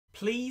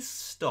Please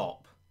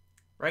stop.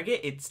 Regit,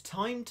 it's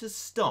time to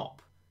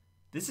stop.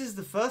 This is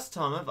the first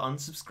time I've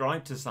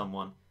unsubscribed to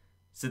someone.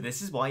 So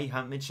this is why you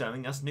haven't been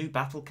showing us new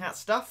Battle Cat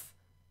stuff?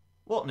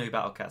 What new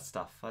Battle Cat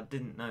stuff? I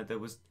didn't know there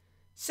was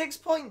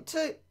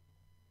 6.2.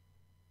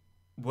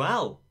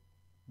 Well,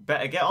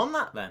 better get on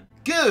that then.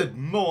 Good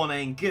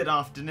morning, good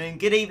afternoon,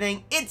 good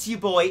evening. It's your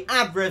boy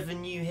Ad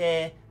Revenue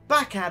here,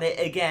 back at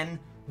it again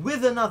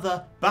with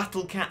another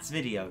Battle Cats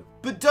video.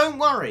 But don't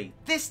worry,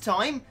 this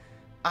time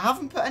I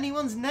haven't put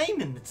anyone's name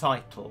in the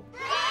title.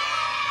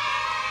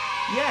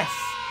 Yes,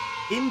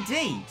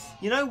 indeed.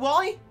 You know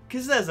why?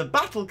 Because there's a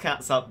Battle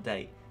Cats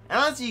update. And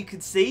as you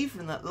could see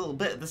from that little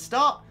bit at the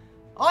start,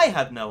 I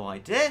had no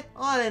idea.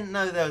 I didn't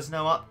know there was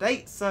no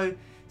update. So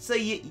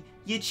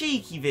your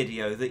cheeky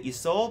video that you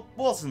saw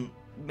wasn't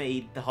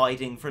me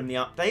hiding from the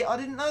update. I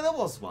didn't know there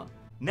was one.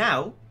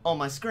 Now, on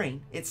my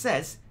screen, it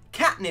says,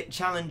 catnip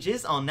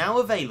challenges are now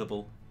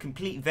available.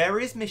 Complete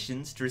various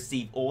missions to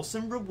receive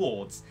awesome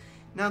rewards.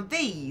 Now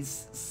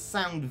these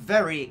sound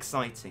very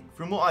exciting.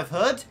 From what I've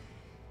heard,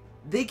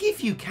 they give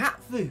you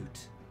cat food.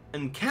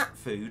 And cat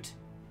food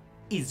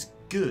is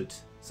good.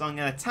 So I'm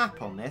going to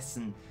tap on this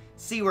and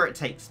see where it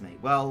takes me.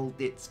 Well,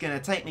 it's going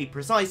to take me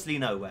precisely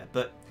nowhere,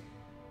 but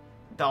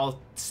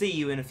I'll see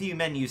you in a few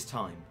menus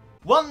time.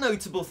 One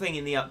notable thing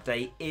in the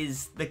update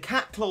is the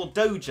MacLeod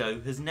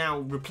dojo has now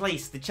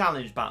replaced the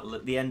challenge battle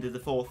at the end of the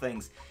 4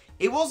 things.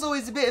 It was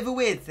always a bit of a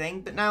weird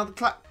thing, but now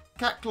the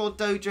MacLeod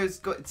dojo's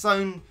got its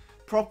own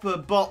proper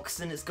box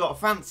and it's got a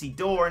fancy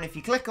door, and if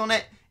you click on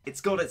it, it's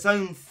got its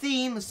own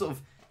theme, a sort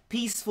of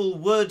peaceful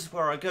wood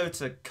where I go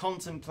to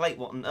contemplate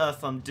what on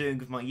earth I'm doing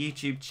with my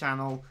YouTube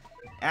channel.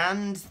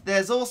 And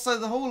there's also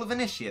the Hall of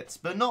Initiates,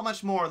 but not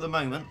much more at the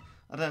moment.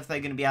 I don't know if they're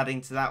going to be adding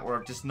to that, or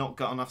I've just not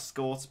got enough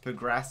score to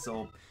progress,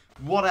 or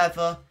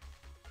whatever.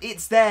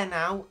 It's there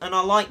now, and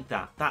I like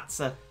that.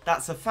 That's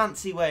a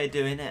fancy way of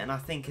doing it, and I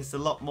think it's a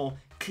lot more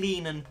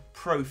clean and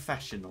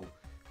professional,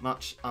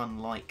 much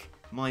unlike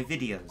my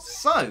videos.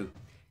 So,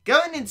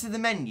 going into the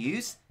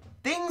menus,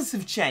 things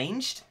have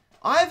changed.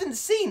 I haven't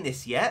seen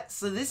this yet,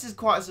 so this is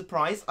quite a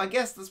surprise. I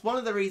guess that's one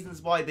of the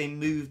reasons why they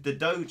moved the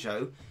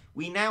dojo.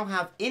 We now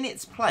have in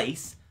its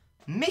place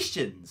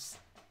missions.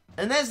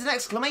 And there's an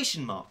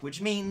exclamation mark,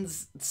 which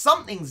means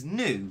something's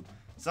new.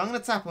 So I'm going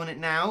to tap on it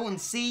now and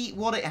see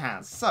what it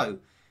has. So,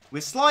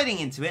 we're sliding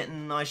into it,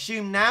 and I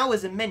assume now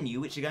is a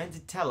menu which are going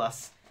to tell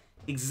us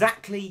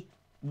exactly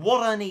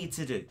what I need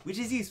to do. Which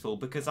is useful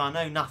because I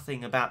know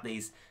nothing about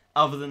these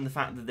other than the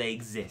fact that they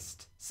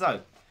exist.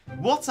 So,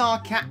 what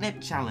are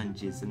catnip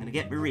challenges? I'm going to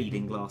get my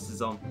reading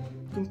glasses on.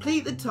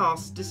 Complete the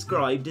tasks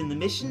described in the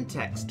mission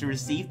text to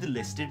receive the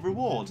listed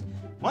reward.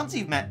 Once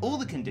you've met all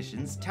the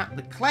conditions, tap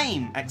the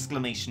claim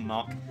exclamation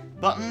mark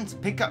button to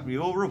pick up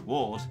your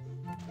reward.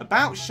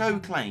 About show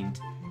claimed.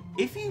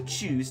 If you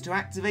choose to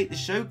activate the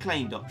show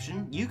claimed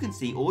option, you can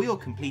see all your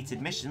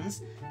completed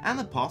missions and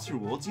the past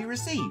rewards you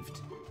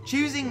received.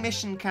 Choosing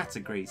mission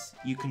categories.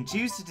 You can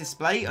choose to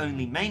display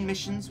only main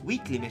missions,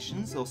 weekly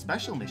missions, or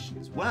special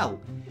missions. Well,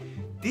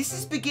 this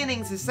is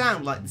beginning to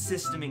sound like the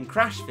system in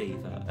Crash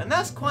Fever, and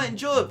that's quite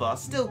enjoyable. I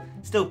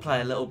still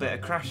play a little bit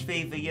of Crash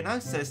Fever, you know,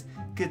 so it's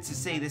good to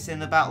see this in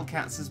the Battle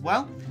Cats as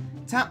well.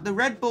 Tap the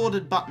red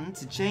bordered button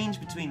to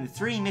change between the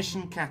 3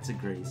 mission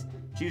categories.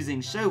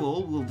 Choosing Show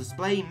All will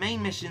display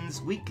main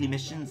missions, weekly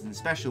missions, and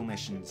special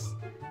missions.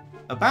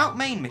 About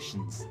main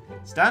missions.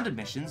 Standard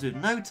missions with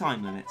no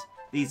time limit.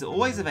 These are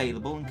always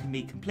available and can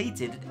be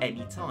completed at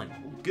any time.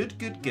 Good,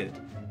 good, good.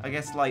 I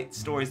guess like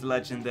Stories of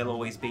Legend, they'll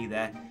always be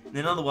there. And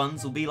then other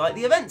ones will be like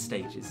the event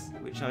stages,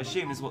 which I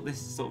assume is what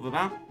this is sort of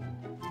about.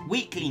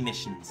 Weekly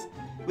missions.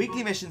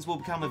 Weekly missions will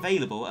become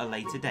available at a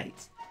later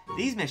date.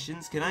 These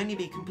missions can only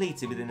be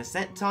completed within a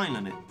set time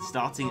limit,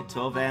 starting at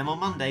 12 AM on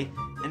Monday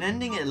and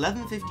ending at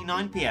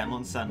 11:59 PM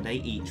on Sunday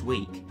each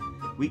week.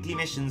 Weekly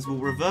missions will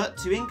revert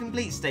to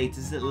incomplete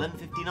status at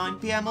 11:59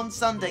 PM on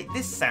Sunday.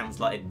 This sounds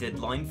like a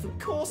deadline for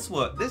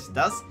coursework, this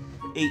does.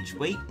 Each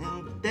week,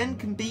 and then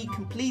can be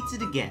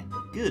completed again.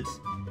 Good.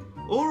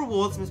 All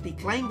rewards must be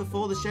claimed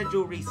before the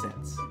schedule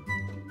resets.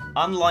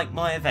 Unlike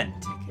my event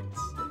tickets.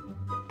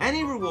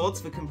 Any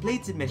rewards for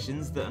completed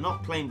missions that are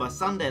not claimed by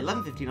Sunday at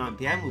 11:59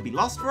 PM will be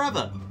lost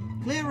forever.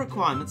 Clear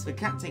requirements for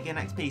cat ticket and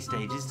XP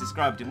stages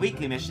described in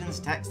weekly missions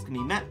text can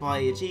be met by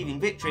achieving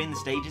victory in the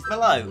stages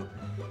below,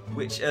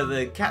 which are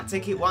the cat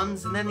ticket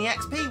ones and then the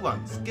XP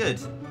ones.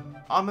 Good.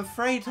 I'm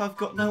afraid I've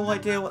got no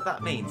idea what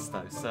that means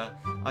though, so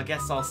I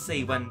guess I'll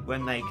see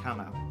when they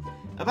come out.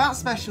 About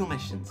special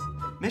missions.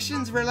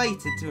 Missions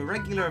related to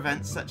irregular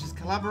events such as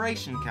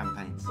collaboration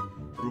campaigns.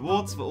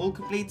 Rewards for all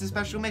completed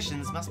special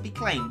missions must be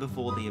claimed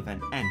before the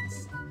event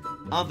ends.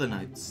 Other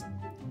notes.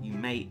 You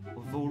may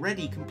have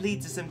already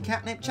completed some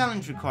catnip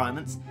challenge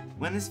requirements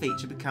when this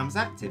feature becomes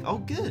active. Oh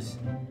good!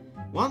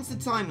 Once the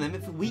time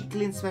limit for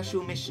weekly and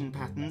special mission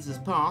patterns has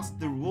passed,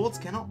 the rewards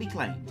cannot be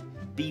claimed.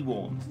 Be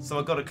warned. So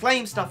I've got to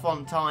claim stuff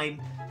on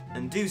time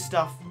and do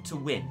stuff to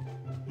win.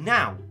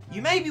 Now,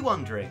 you may be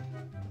wondering,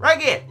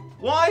 Regit,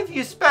 why have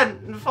you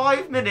spent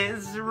 5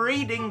 minutes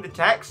reading the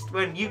text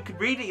when you could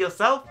read it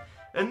yourself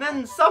and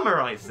then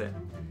summarise it?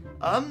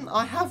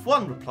 I have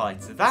one reply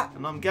to that,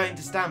 and I'm going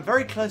to stand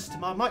very close to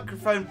my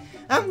microphone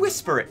and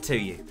whisper it to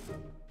you.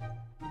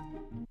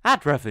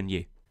 Ad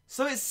revenue.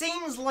 So it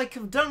seems like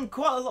I've done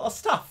quite a lot of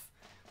stuff,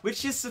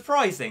 which is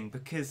surprising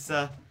because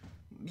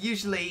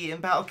usually in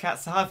Battle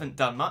Cats I haven't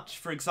done much.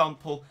 For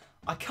example,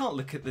 I can't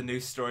look at the New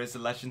Stories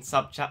of Legend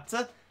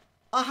subchapter.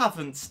 I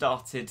haven't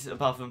started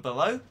Above and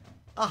Below.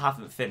 I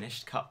haven't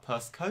finished Cut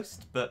Purse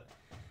Coast, but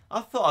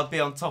I thought I'd be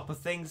on top of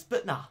things,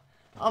 but nah.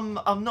 I'm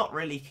not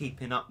really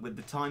keeping up with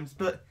the times,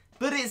 but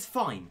it's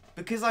fine,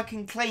 because I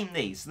can claim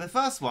these. So the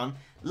first one,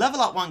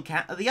 level up one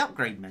cat at the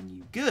upgrade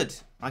menu. Good.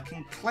 I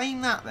can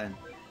claim that then.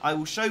 I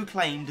will show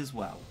claimed as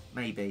well.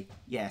 Maybe.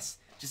 Yes.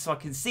 Just so I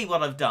can see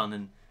what I've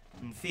done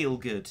and feel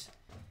good.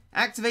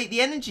 Activate the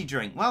energy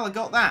drink. Well, I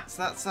got that.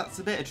 So that's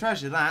a bit of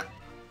treasure, that.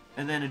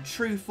 And then a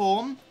true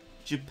form.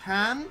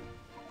 Japan.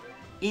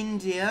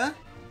 India.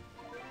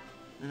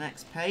 The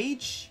next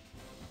page.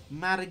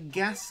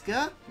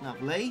 Madagascar.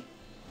 Lovely.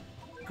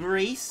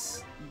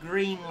 Greece,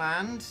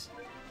 Greenland,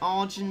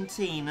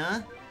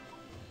 Argentina,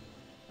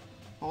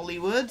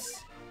 Hollywood,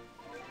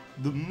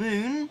 the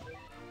Moon,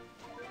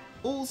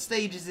 all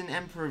stages in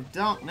Emperor of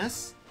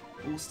Darkness,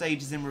 all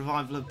stages in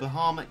Revival of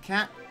Bahamut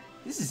Cat.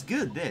 This is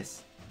good,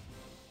 this.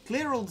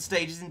 Clear all the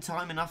stages in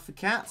Time Enough for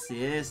Cats.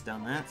 Yes,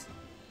 done that.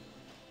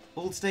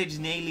 All stages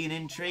in Alien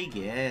Intrigue.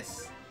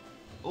 Yes.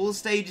 All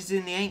stages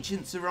in The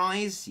Ancients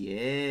Arise.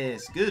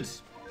 Yes, good.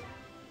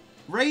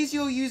 Raise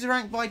your user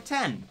rank by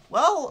 10.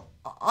 Well,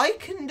 I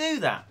can do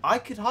that. I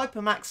could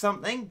hypermax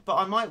something, but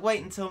I might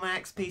wait until my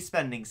XP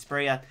spending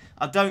spree. I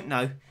don't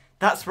know.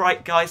 That's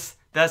right, guys.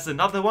 There's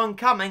another one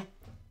coming.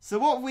 So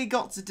what have we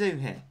got to do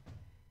here?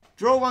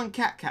 Draw one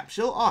cat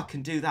capsule. Oh, I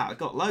can do that. I've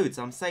got loads.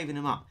 I'm saving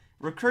them up.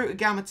 Recruit a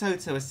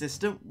Gamatoto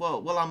assistant.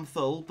 Well, I'm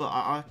full, but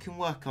I can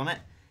work on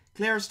it.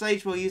 Clear a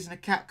stage while using a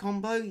cat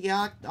combo.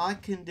 Yeah, I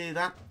can do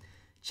that.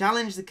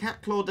 Challenge the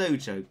Cat Claw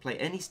Dojo. Play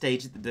any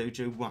stage at the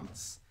dojo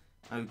once.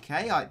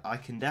 Okay, I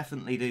can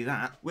definitely do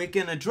that. We're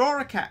going to draw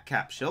a cat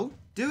capsule,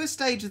 do a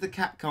stage of the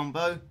cat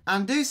combo,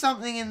 and do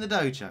something in the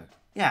dojo.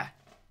 Yeah,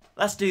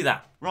 let's do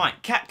that. Right,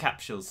 cat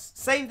capsules.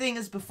 Same thing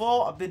as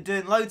before. I've been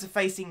doing loads of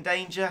Facing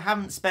Danger,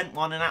 haven't spent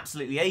one in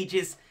absolutely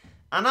ages.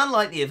 And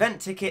unlike the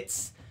event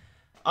tickets,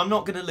 I'm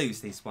not going to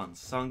lose these ones.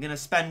 So I'm going to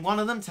spend one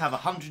of them to have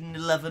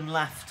 111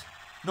 left.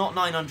 Not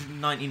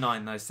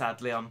 999 though,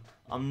 sadly.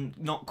 I'm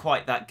not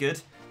quite that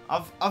good.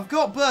 I've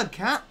got Bird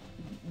Cat,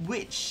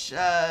 which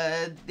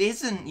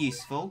isn't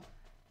useful.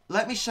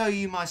 Let me show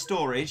you my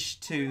storage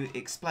to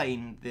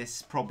explain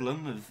this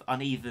problem of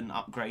uneven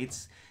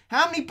upgrades.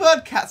 How many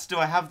bird cats do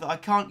I have that I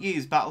can't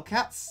use, Battle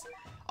Cats?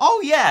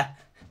 Oh yeah,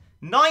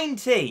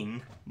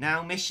 19.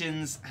 Now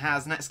missions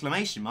has an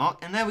exclamation mark,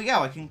 and there we go,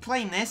 I can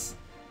claim this.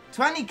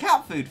 20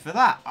 cat food for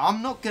that.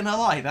 I'm not gonna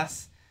lie,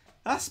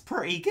 that's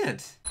pretty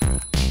good.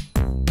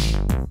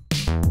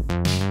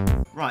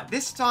 Right,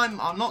 this time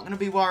I'm not gonna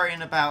be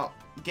worrying about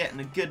getting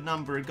a good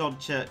number of god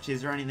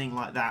churches or anything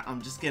like that.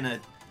 I'm just gonna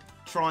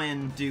try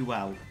and do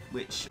well,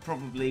 which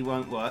probably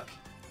won't work.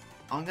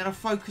 I'm gonna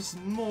focus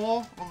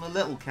more on the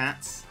little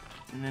cats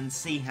and then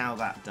see how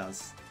that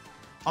does.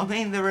 I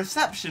mean, the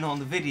reception on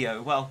the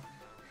video, well,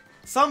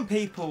 some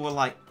people were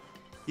like,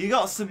 you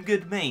got some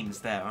good memes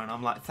there, and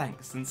I'm like,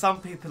 thanks. And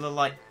some people are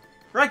like,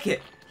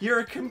 Regit, you're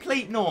a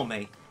complete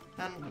normie.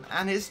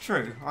 And it's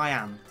true, I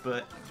am,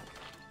 but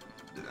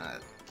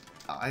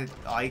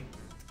I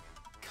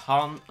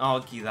can't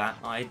argue that.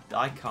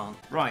 I can't.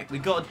 Right,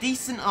 we've got a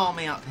decent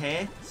army up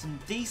here, some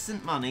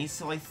decent money,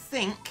 so I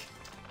think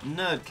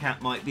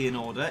Nerdcat might be in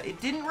order.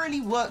 It didn't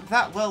really work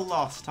that well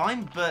last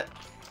time, but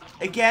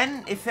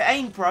again, if it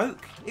ain't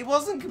broke, it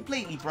wasn't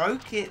completely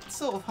broke, it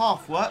sort of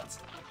half worked.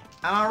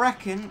 And I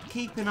reckon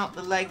keeping up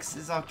the legs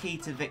is our key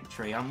to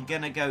victory. I'm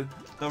gonna go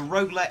the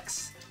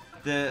Rolex,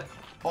 the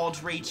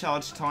odd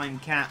recharge time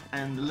cat,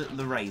 and the little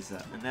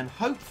eraser. And then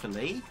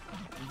hopefully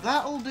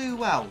that'll do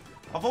well.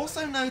 I've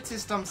also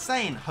noticed I'm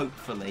saying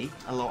hopefully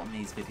a lot in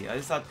these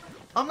videos.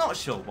 I'm not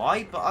sure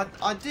why, but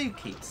I do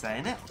keep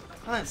saying it.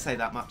 I don't say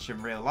that much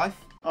in real life.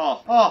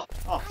 If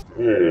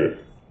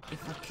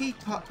I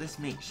keep up this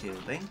meat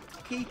shielding,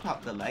 keep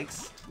up the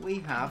legs, we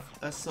have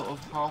a sort of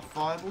half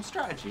viable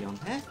strategy on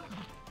here.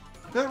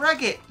 But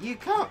Regit, you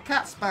can't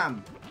cat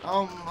spam.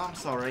 I'm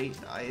sorry.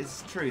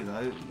 It's true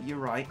though, you're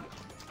right.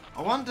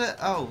 I wonder,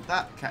 oh,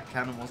 that cat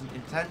cannon wasn't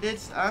intended.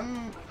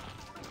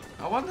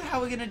 I wonder how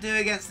we're going to do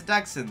against the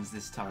Dagsons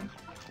this time.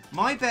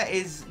 My bet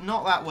is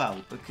not that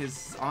well,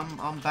 because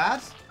I'm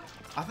bad.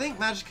 I think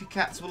Magica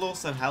Cats will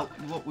also help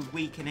with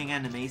weakening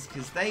enemies,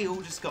 because they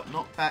all just got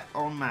knocked back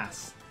en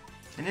masse.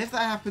 And if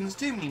that happens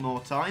too many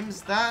more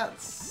times,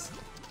 that's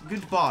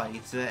goodbye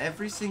to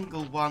every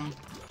single one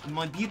of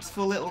my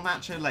beautiful little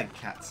macho leg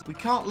cats. We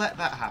can't let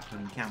that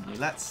happen, can we?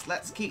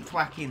 Let's keep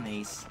thwacking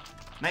these.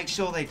 Make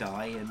sure they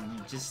die,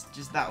 and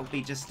just that'll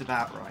be just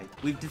about right.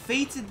 We've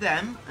defeated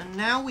them, and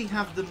now we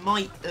have the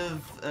might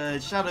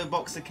of Shadow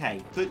Boxer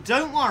K. But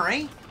don't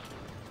worry,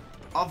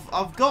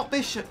 I've got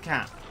Bishop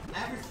Cat.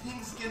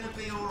 Everything's gonna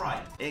be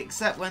alright.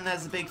 Except when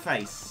there's a big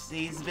face.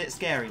 He's a bit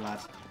scary,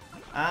 lad.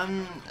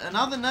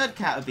 Another nerd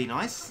cat would be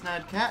nice.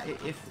 Nerd cat,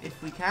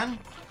 if we can.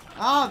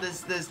 Ah,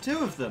 there's two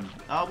of them.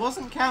 I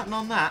wasn't counting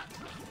on that.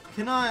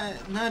 Can I?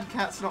 Nerd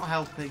cat's not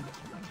helping.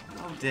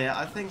 Oh dear,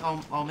 I think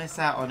I'll miss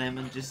out on him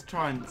and just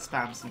try and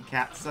spam some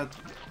cats.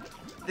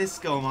 This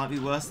score might be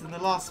worse than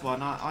the last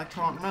one. I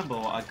can't remember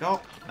what I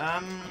got.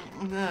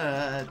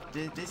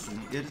 This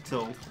isn't good at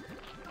all.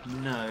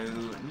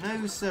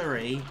 No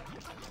siree.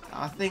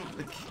 I think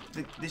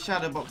the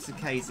Shadow Boxer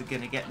Ks are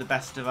going to get the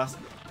best of us.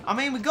 I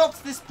mean, we got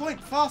to this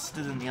point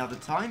faster than the other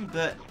time,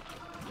 but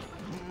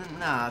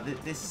nah,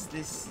 this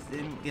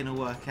isn't going to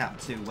work out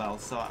too well.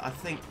 So I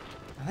think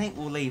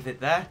we'll leave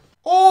it there.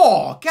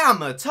 Oh,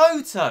 Gamma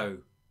Toto!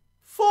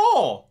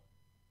 4!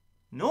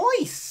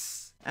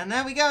 Nice! And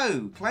there we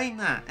go. Claim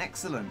that.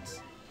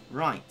 Excellent.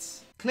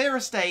 Right. Clear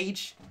a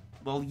stage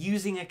while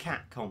using a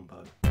cat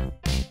combo.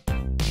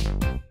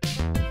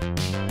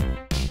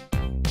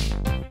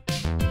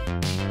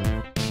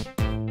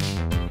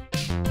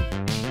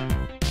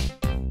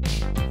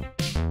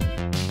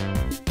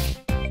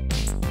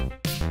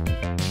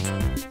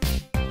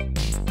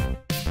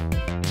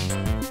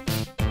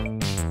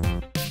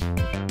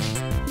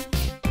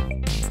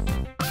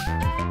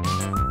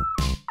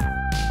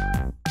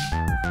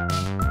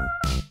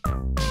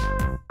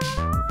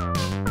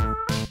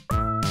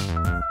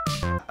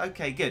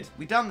 Okay, good.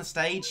 We've done the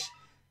stage.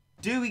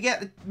 Do we get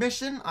the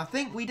mission? I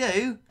think we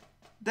do.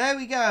 There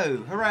we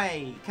go.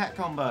 Hooray. Cat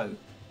combo.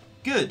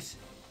 Good.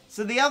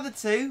 So the other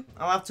two,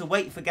 I'll have to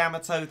wait for Gamma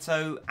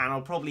Toto, and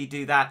I'll probably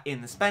do that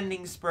in the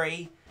spending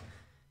spree.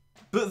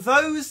 But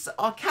those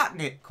are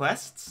catnip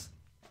quests.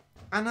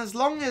 And as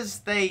long as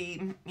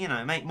they, you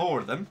know, make more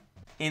of them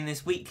in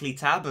this weekly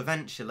tab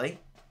eventually,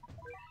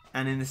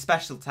 and in the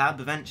special tab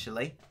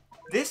eventually,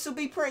 this will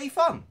be pretty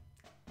fun.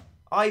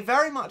 I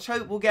very much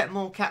hope we'll get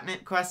more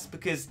catnip quests,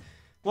 because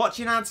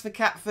watching ads for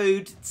cat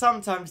food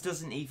sometimes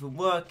doesn't even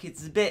work.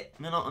 It's a bit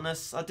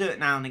monotonous. I do it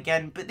now and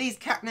again, but these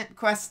catnip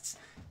quests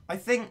I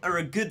think are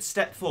a good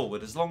step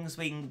forward as long as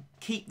we can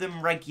keep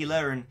them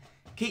regular and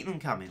keep them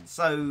coming.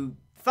 So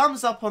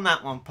thumbs up on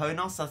that one,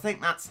 Ponos. I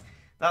think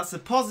that's a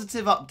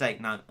positive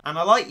update now, and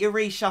I like your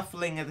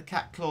reshuffling of the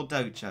Cat Claw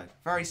Dojo.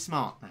 Very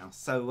smart now.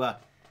 So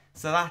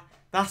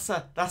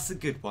that's a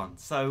good one.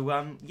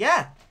 So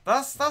yeah,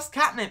 that's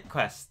catnip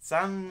quests.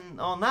 And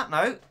on that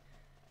note,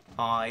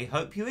 I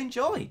hope you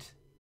enjoyed.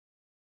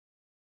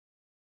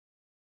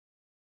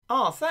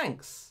 Ah,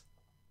 thanks.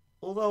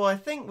 Although I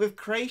think with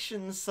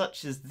creations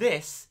such as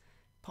this,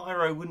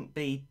 Pyro wouldn't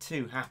be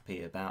too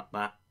happy about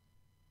that.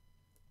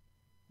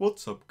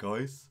 What's up,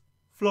 guys?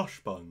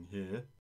 Flashbang here.